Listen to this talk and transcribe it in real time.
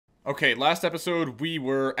Okay, last episode we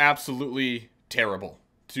were absolutely terrible,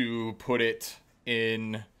 to put it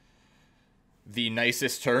in the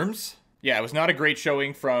nicest terms. Yeah, it was not a great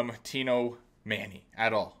showing from Tino Manny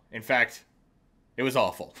at all. In fact, it was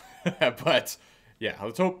awful. But yeah,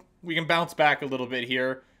 let's hope we can bounce back a little bit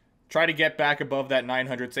here. Try to get back above that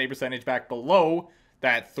 900 save percentage, back below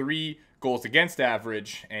that 3 goals against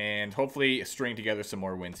average, and hopefully string together some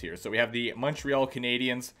more wins here. So we have the Montreal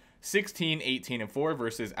Canadiens 16-18-4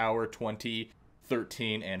 versus our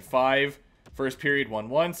 20-13-5. First period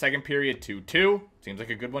 1-1, second period 2-2. Seems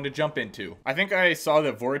like a good one to jump into. I think I saw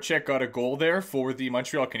that Voracek got a goal there for the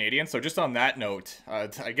Montreal Canadiens. So just on that note, I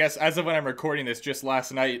guess as of when I'm recording this, just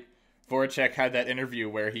last night, Voracek had that interview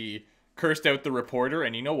where he cursed out the reporter,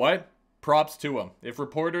 and you know what? Props to him. If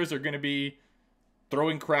reporters are going to be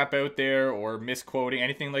throwing crap out there or misquoting,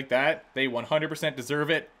 anything like that, they 100%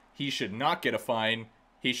 deserve it. He should not get a fine.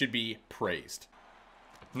 He should be praised.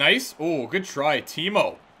 Nice. Oh, good try,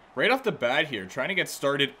 Timo. Right off the bat here, trying to get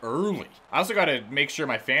started early. I also got to make sure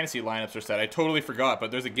my fantasy lineups are set. I totally forgot,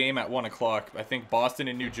 but there's a game at 1 o'clock. I think Boston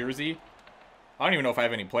and New Jersey. I don't even know if I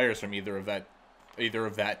have any players from either of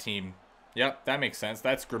that team. Yep, that makes sense.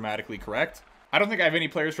 That's grammatically correct. I don't think I have any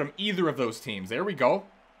players from either of those teams. There we go.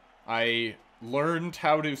 I learned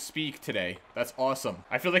how to speak today. That's awesome.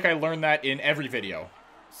 I feel like I learned that in every video.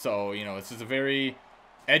 So, you know, this is a very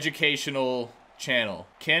educational channel.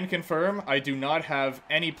 Can confirm I do not have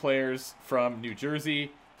any players from New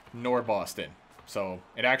Jersey nor Boston. So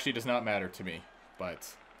it actually does not matter to me.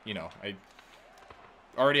 But, you know, I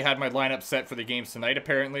already had my lineup set for the games tonight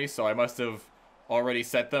apparently, so I must have already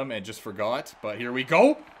set them and just forgot. But here we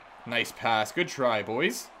go. Nice pass. Good try,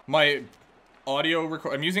 boys. My audio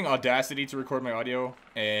record, I'm using Audacity to record my audio,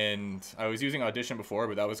 and I was using Audition before,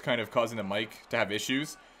 but that was kind of causing the mic to have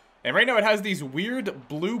issues. And right now it has these weird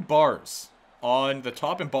blue bars on the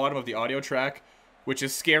top and bottom of the audio track, which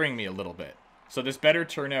is scaring me a little bit. So this better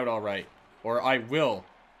turn out all right, or I will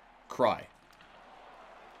cry.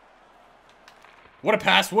 What a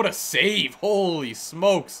pass, what a save. Holy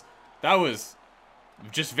smokes. That was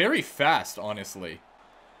just very fast, honestly.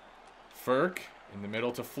 Ferk in the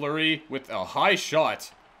middle to Fleury with a high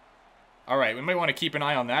shot. All right, we might want to keep an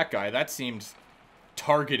eye on that guy. That seemed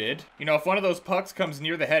targeted. You know, if one of those pucks comes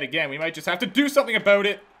near the head again, we might just have to do something about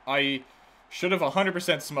it. I should have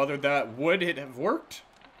 100% smothered that. Would it have worked?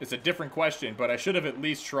 It's a different question, but I should have at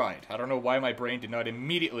least tried. I don't know why my brain did not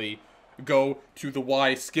immediately go to the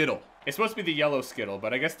Y Skittle. It's supposed to be the yellow Skittle,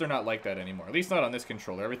 but I guess they're not like that anymore. At least not on this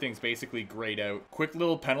controller. Everything's basically grayed out. Quick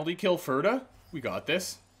little penalty kill, Ferda. We got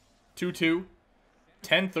this. 2-2.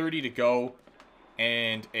 10:30 to go.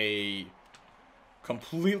 And a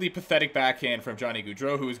completely pathetic backhand from Johnny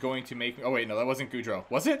Gaudreau, who is going to make... Oh, wait, no, that wasn't Gaudreau.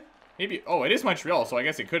 Was it? Maybe... Oh, it is Montreal, so I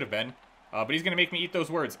guess it could have been. But he's going to make me eat those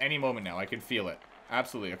words any moment now. I can feel it.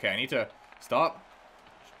 Absolutely. Okay, I need to stop.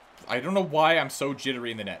 I don't know why I'm so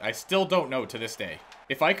jittery in the net. I still don't know to this day.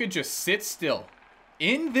 If I could just sit still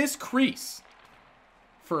in this crease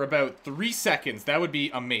for about 3 seconds, that would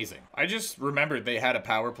be amazing. I just remembered they had a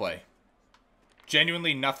power play.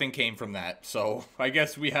 Genuinely nothing came from that, so I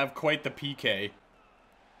guess we have quite the PK.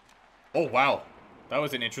 Oh, wow. That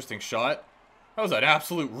was an interesting shot. That was an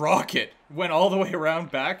absolute rocket. Went all the way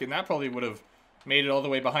around back, and that probably would have made it all the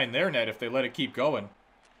way behind their net if they let it keep going.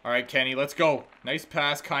 All right, Kenny, let's go. Nice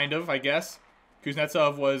pass, kind of, I guess.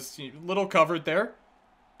 Kuznetsov was a little covered there,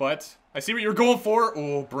 but I see what you're going for.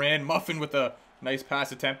 Oh, Brand Muffin with a nice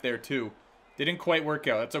pass attempt there, too. Didn't quite work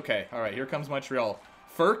out. That's okay. All right, here comes Montreal.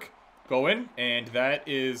 Ferk going, and that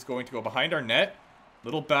is going to go behind our net.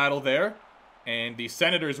 Little battle there, and the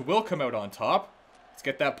Senators will come out on top. Let's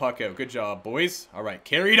get that puck out. Good job, boys. All right,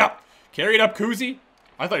 carry it up. Carry it up, Kuzi.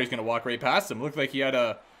 I thought he was going to walk right past him. Looked like he had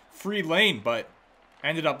a free lane, but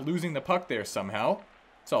ended up losing the puck there somehow.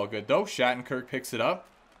 It's all good, though. Shattenkirk picks it up,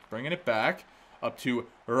 bringing it back up to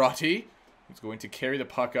Rotti. He's going to carry the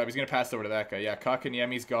puck up. He's going to pass it over to that guy. Yeah,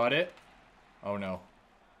 Kakaniemi's got it. Oh, no.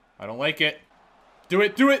 I don't like it. Do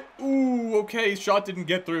it. Do it. Ooh, okay. Shot didn't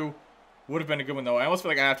get through. Would have been a good one, though. I almost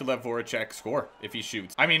feel like I have to let Voracek score if he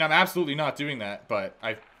shoots. I mean, I'm absolutely not doing that, but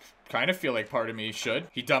I kind of feel like part of me should.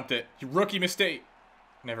 He dumped it. Rookie mistake.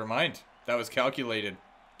 Never mind. That was calculated.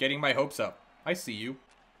 Getting my hopes up. I see you.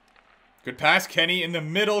 Good pass, Kenny, in the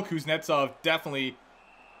middle. Kuznetsov definitely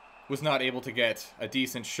was not able to get a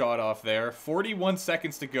decent shot off there. 41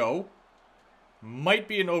 seconds to go. Might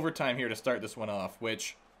be an overtime here to start this one off,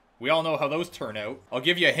 which we all know how those turn out. I'll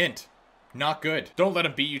give you a hint. Not good. Don't let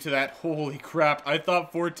him beat you to that. Holy crap. I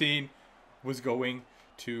thought 14 was going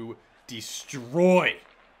to destroy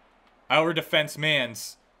our defense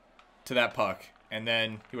mans to that puck. and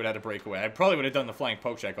then he would have had a breakaway. I probably would have done the flying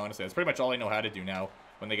poke check, honestly. That's pretty much all I know how to do now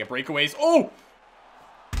when they get breakaways. Oh!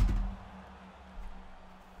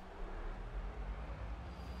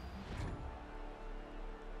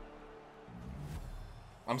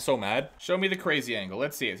 I'm so mad. Show me the crazy angle.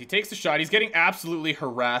 Let's see it. He takes the shot. He's getting absolutely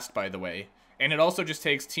harassed, by the way. And it also just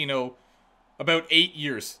takes Tino about 8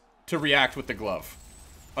 years to react with the glove.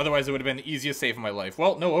 Otherwise, it would have been the easiest save of my life.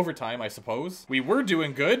 Well, no overtime, I suppose. We were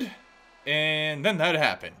doing good, and then that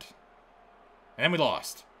happened. And then we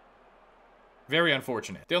lost. Very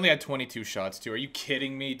unfortunate. They only had 22 shots, too. Are you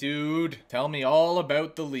kidding me, dude? Tell me all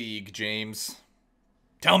about the league, James.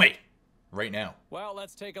 Tell me! Right now. Well,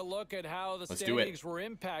 let's take a look at how the standings were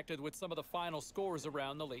impacted with some of the final scores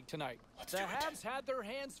around the league tonight. The Habs had their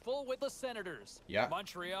hands full with the Senators. Yeah.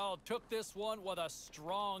 Montreal took this one with a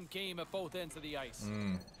strong game at both ends of the ice.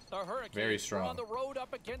 The Hurricanes very strong. were on the road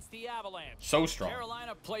up against the Avalanche. So strong.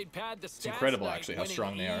 Carolina played pad the stats. It's incredible, tonight, actually, how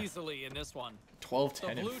strong they are. Easily in this one. 12,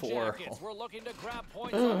 10, and 4. Jackets were looking to grab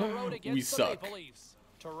points on the road against we the suck. Maple Leafs.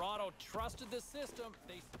 Toronto trusted the system.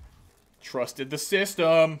 Trusted the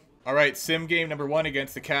system. All right, sim game number 1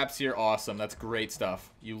 against the Caps here. Awesome. That's great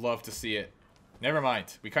stuff. You love to see it. Never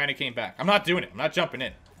mind. We kind of came back. I'm not doing it. I'm not jumping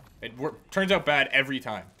in. It turns out bad every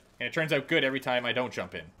time. And it turns out good every time I don't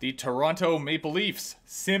jump in. The Toronto Maple Leafs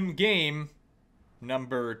sim game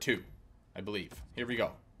number 2, I believe. Here we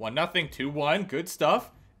go. 1-0, 2-1. Good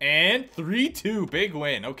stuff. And 3-2. Big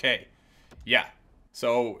win. Okay. Yeah.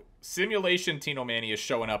 So, simulation Tino Manny is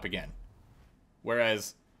showing up again.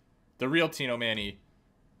 Whereas the real Tino Manny,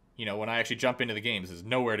 you know, when I actually jump into the games, is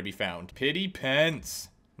nowhere to be found. Pity Pence.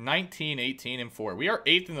 19, 18, and 4. We are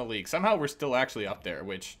 8th in the league. Somehow we're still actually up there,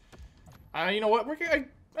 which, you know what?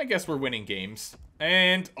 I guess we're winning games.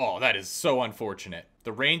 And, oh, that is so unfortunate.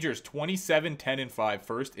 The Rangers, 27, 10, and 5,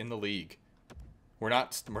 first in the league. We're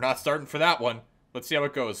not starting for that one. Let's see how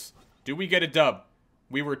it goes. Do we get a dub?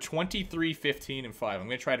 We were 23, 15, and 5. I'm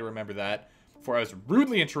going to try to remember that before I was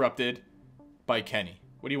rudely interrupted by Kenny.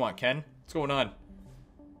 What do you want, Ken? What's going on?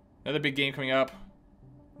 Another big game coming up.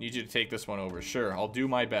 Need you to take this one over. Sure, I'll do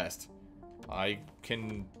my best. I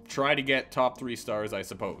can try to get top 3 stars, I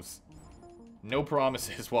suppose. No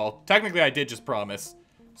promises. Well, technically I did just promise.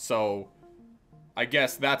 So, I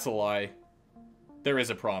guess that's a lie. There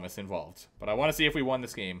is a promise involved. But I want to see if we won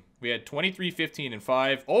this game. We had 23, 15, and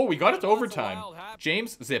 5. Oh, we got it to overtime.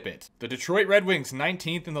 James, zip it. The Detroit Red Wings,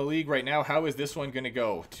 19th in the league right now. How is this one going to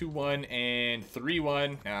go? 2-1 and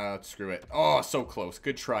 3-1. Ah, screw it. Oh, so close.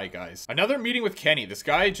 Good try, guys. Another meeting with Kenny. This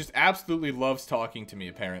guy just absolutely loves talking to me,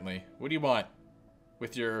 apparently. What do you want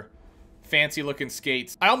with your fancy looking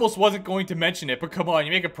skates? I almost wasn't going to mention it, but come on,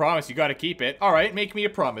 you make a promise, you got to keep it. All right, make me a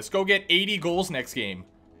promise. Go get 80 goals next game.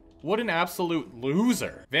 What an absolute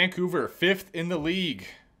loser. Vancouver, 5th in the league.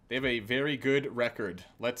 They have a very good record.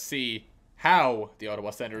 Let's see how the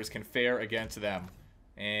Ottawa Senators can fare against them.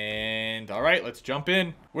 And, all right, let's jump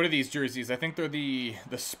in. What are these jerseys? I think they're the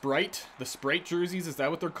Sprite. The Sprite jerseys, is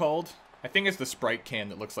that what they're called? I think it's the Sprite can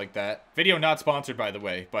that looks like that. Video not sponsored, by the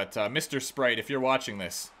way, but Mr. Sprite, if you're watching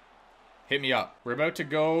this, hit me up. We're about to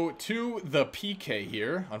go to the PK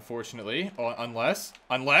here, unfortunately. Oh, unless...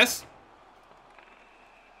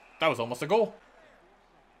 That was almost a goal.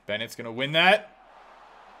 Bennett's gonna win that.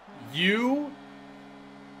 You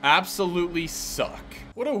absolutely suck.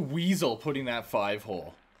 What a weasel putting that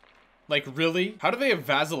 5-hole. Like, really? How do they have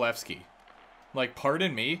Vasilevsky? Like,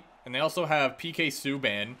 pardon me? And they also have PK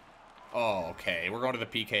Subban. Oh, okay. We're going to the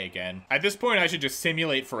PK again. At this point, I should just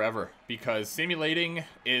simulate forever. Because simulating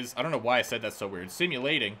is... I don't know why I said that so weird.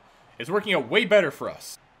 Simulating is working out way better for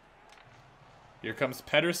us. Here comes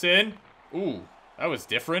Pettersson. Ooh. That was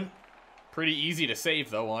different. Pretty easy to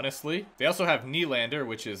save, though, honestly. They also have Nylander,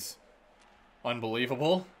 which is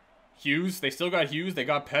unbelievable. Hughes. They still got Hughes. They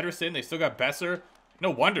got Pettersson. They still got Besser.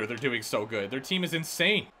 No wonder they're doing so good. Their team is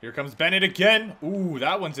insane. Here comes Bennett again. Ooh,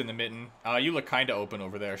 that one's in the mitten. You look kind of open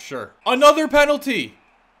over there. Sure. Another penalty!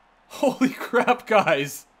 Holy crap,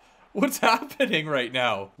 guys. What's happening right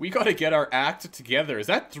now? We got to get our act together. Is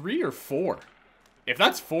that 3 or 4? If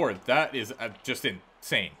that's 4, that is just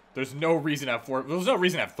insane. There's no reason to have 4. There's no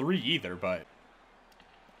reason to have 3 either, but...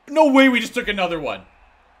 No way we just took another one.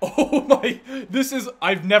 Oh my... This is...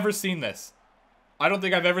 I've never seen this. I don't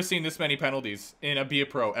think I've ever seen this many penalties in a Be A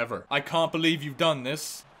Pro, ever. I can't believe you've done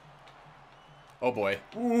this. Oh boy.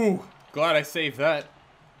 Ooh. Glad I saved that.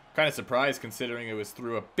 Kind of surprised considering it was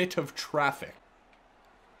through a bit of traffic.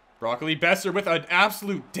 Broccoli Besser with an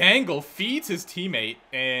absolute dangle feeds his teammate,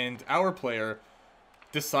 and our player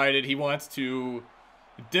decided he wants to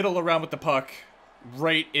diddle around with the puck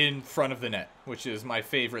right in front of the net, which is my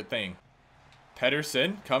favorite thing.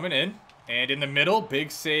 Pettersson coming in. And in the middle,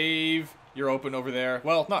 big save. You're open over there.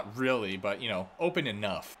 Well, not really, but, you know, open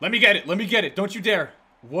enough. Let me get it. Let me get it. Don't you dare.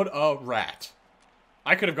 What a rat.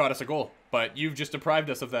 I could have got us a goal, but you've just deprived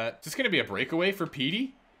us of that. Is this going to be a breakaway for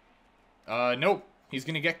Petey? Nope. He's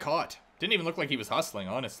going to get caught. Didn't even look like he was hustling,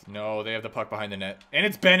 honestly. No, they have the puck behind the net. And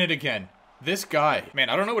it's Bennett again. This guy. Man,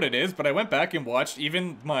 I don't know what it is, but I went back and watched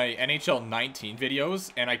even my NHL 19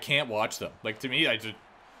 videos, and I can't watch them. Like, to me,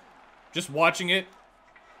 just watching it,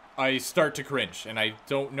 I start to cringe, and I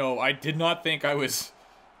don't know. I did not think I was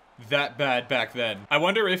that bad back then. I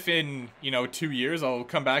wonder if in, you know, 2 years, I'll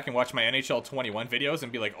come back and watch my NHL 21 videos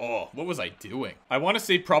and be like, oh, what was I doing? I want to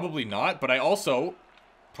say probably not, but I also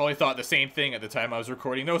probably thought the same thing at the time I was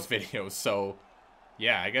recording those videos, so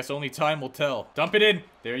yeah, I guess only time will tell. Dump it in.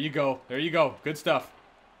 There you go. There you go. Good stuff.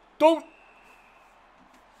 Don't.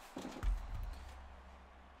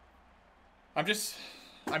 I'm just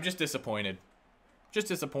disappointed. Just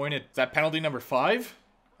disappointed. Is that penalty number 5?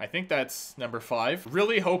 I think that's number 5.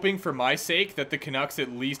 Really hoping for my sake that the Canucks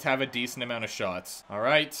at least have a decent amount of shots. All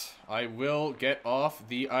right, I will get off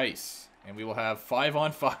the ice, and we will have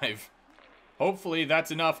 5-on-5. Hopefully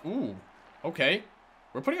that's enough. Ooh, okay.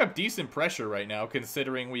 We're putting up decent pressure right now,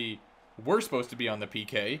 considering we were supposed to be on the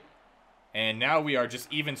PK. And now we are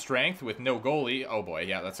just even strength with no goalie. Oh boy,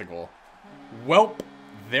 yeah, that's a goal. Welp,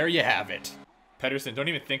 there you have it. Pedersen, don't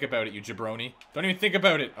even think about it, you jabroni. Don't even think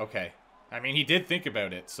about it. Okay. I mean, he did think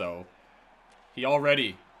about it, so he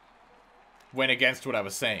already went against what I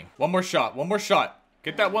was saying. One more shot. One more shot.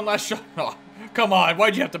 Get that one last shot. Oh, come on.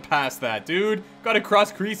 Why'd you have to pass that, dude? Got to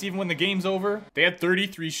cross crease even when the game's over. They had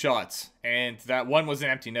 33 shots, and that one was an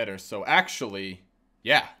empty netter. So actually,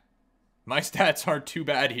 yeah, my stats aren't too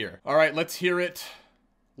bad here. All right, let's hear it.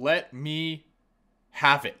 Let me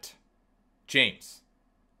have it. James,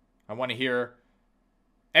 I want to hear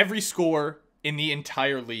every score in the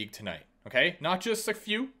entire league tonight, okay? Not just a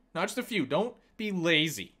few. Not just a few. Don't be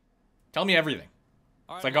lazy. Tell me everything.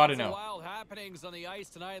 So I gotta know. Wild happenings on the ice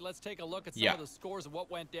tonight. Let's take a look at some of the scores of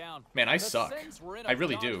what went down. Man, I suck. I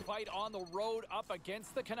really do. Fight on the road up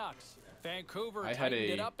against the Canucks. Vancouver tightened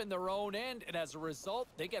it up in their own end, and as a result,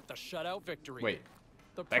 they get the shutout victory. Wait,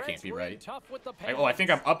 that can't be right. Oh, I think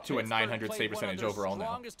I'm up to a 900 save percentage overall now.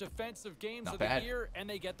 Strongest defensive games Not of bad. the year, and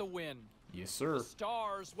they get the win. Yes, sir. The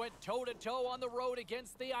Stars went toe-to-toe on the road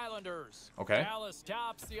against the Islanders. Okay. Dallas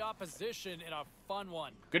tops the opposition in a fun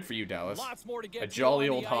one. Good for you, Dallas. Lots more to get a jolly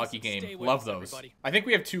to old hockey game. Love those. Everybody. I think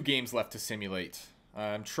we have 2 games left to simulate.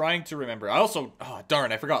 I'm trying to remember. I also, oh,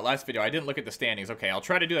 darn, I forgot last video. I didn't look at the standings. Okay, I'll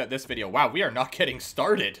try to do that this video. Wow, we are not getting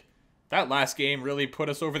started. That last game really put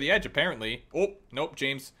us over the edge, apparently. Oh, nope,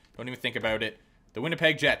 James. Don't even think about it. The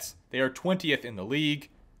Winnipeg Jets. They are 20th in the league.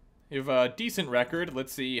 They have a decent record.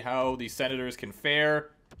 Let's see how the Senators can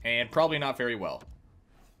fare. And probably not very well.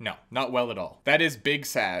 No, not well at all. That is big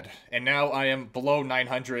sad. And now I am below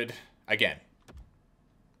 900 again.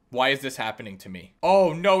 Why is this happening to me?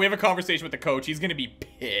 Oh no, we have a conversation with the coach. He's gonna be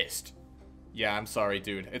pissed. Yeah, I'm sorry,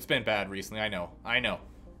 dude. It's been bad recently. I know.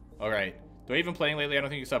 Alright. Do I even playing lately? I don't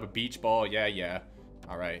think you saw a beach ball. Yeah.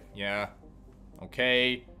 Alright, yeah.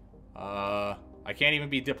 Okay. I can't even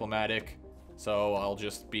be diplomatic. So I'll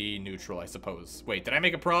just be neutral, I suppose. Wait, did I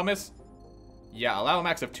make a promise? Yeah, allow a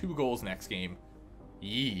max of 2 goals next game.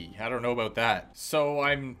 Yee, I don't know about that. So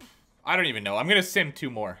I don't even know. I'm gonna sim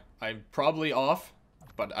 2 more. I'm probably off,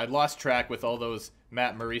 but I lost track with all those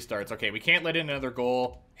Matt Murray starts. Okay, we can't let in another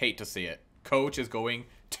goal. Hate to see it. Coach is going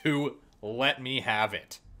to let me have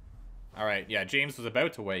it. All right, yeah, James was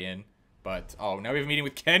about to weigh in, but oh, now we have a meeting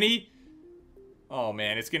with Kenny. Oh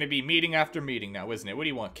man, it's gonna be meeting after meeting now, isn't it? What do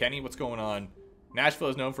you want, Kenny? What's going on? Nashville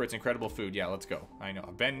is known for its incredible food. Yeah, let's go. I know.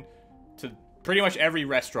 I've been to pretty much every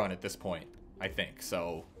restaurant at this point, I think.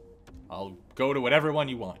 So I'll go to whatever one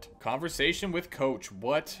you want. Conversation with coach.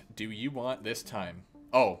 What do you want this time?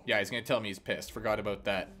 Oh, yeah, he's gonna tell me he's pissed. Forgot about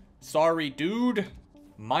that. Sorry, dude.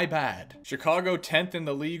 My bad. Chicago 10th in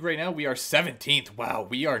the league right now. We are 17th. Wow,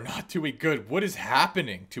 we are not doing good. What is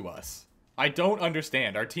happening to us? I don't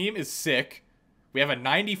understand. Our team is sick. We have a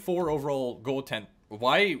 94 overall goaltend.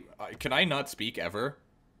 Why can I not speak ever?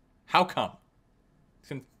 How come?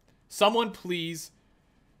 Can someone please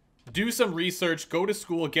do some research, go to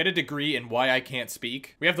school, get a degree in why I can't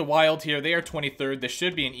speak? We have the Wild here. They are 23rd. This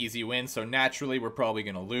should be an easy win, so naturally we're probably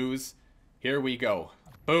going to lose. Here we go.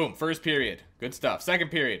 Boom. First period. Good stuff.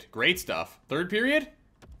 Second period. Great stuff. Third period?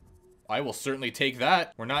 I will certainly take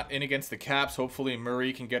that. We're not in against the Caps. Hopefully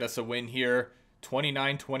Murray can get us a win here.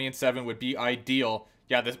 29, 20, and 7 would be ideal.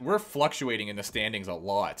 Yeah, we're fluctuating in the standings a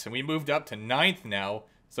lot. And we moved up to 9th now.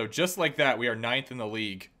 So just like that, we are 9th in the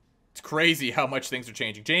league. It's crazy how much things are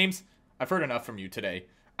changing. James, I've heard enough from you today.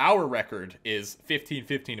 Our record is 15,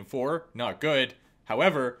 15, and 4. Not good.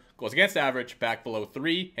 However, goals against average back below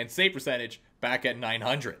 3, and save percentage back at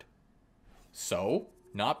 900. So,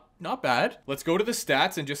 not bad. Let's go to the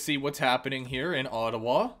stats and just see what's happening here in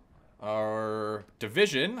Ottawa. Our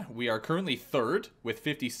division, we are currently 3rd with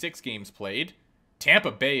 56 games played. Tampa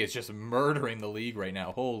Bay is just murdering the league right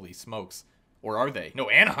now. Holy smokes. Or are they? No,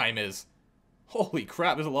 Anaheim is. Holy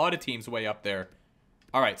crap, there's a lot of teams way up there.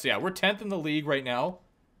 Alright, so yeah, we're 10th in the league right now.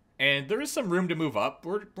 And there is some room to move up.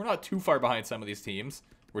 We're not too far behind some of these teams.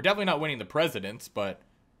 We're definitely not winning the Presidents, but,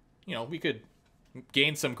 you know, we could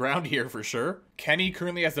gain some ground here for sure. Kenny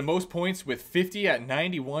currently has the most points with 50 at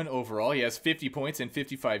 91 overall. He has 50 points in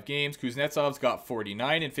 55 games. Kuznetsov's got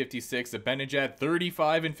 49 in 56. Zibanejad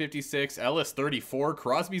 35 in 56. Ellis 34.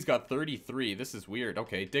 Crosby's got 33. This is weird.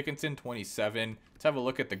 Okay, Dickinson 27. Let's have a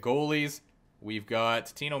look at the goalies. We've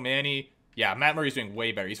got Tino Manny. Yeah, Matt Murray's doing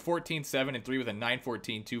way better. He's 14, 7, and 3 with a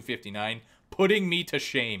 914, 259. Putting me to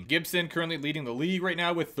shame. Gibson currently leading the league right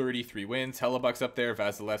now with 33 wins. Hellebuck's up there.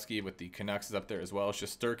 Vasilevsky with the Canucks is up there as well.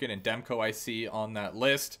 Shesterkin and Demko I see on that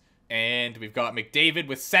list. And we've got McDavid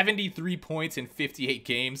with 73 points in 58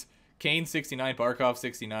 games. Kane 69, Barkov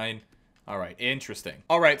 69. All right, interesting.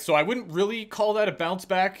 All right, so I wouldn't really call that a bounce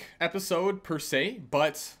back episode per se,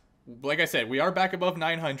 but like I said, we are back above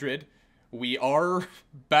 900. We are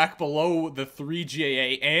back below the 3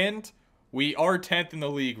 GAA, and we are 10th in the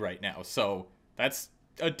league right now. So that's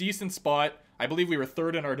a decent spot. I believe we were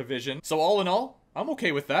 3rd in our division. So all in all, I'm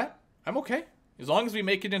okay with that. I'm okay. As long as we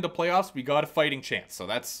make it into playoffs, we got a fighting chance. So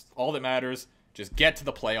that's all that matters. Just get to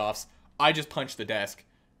the playoffs. I just punched the desk.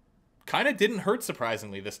 Kind of didn't hurt,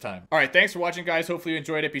 surprisingly, this time. All right, thanks for watching, guys. Hopefully you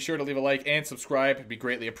enjoyed it. Be sure to leave a like and subscribe. It'd be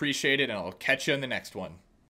greatly appreciated, and I'll catch you in the next one.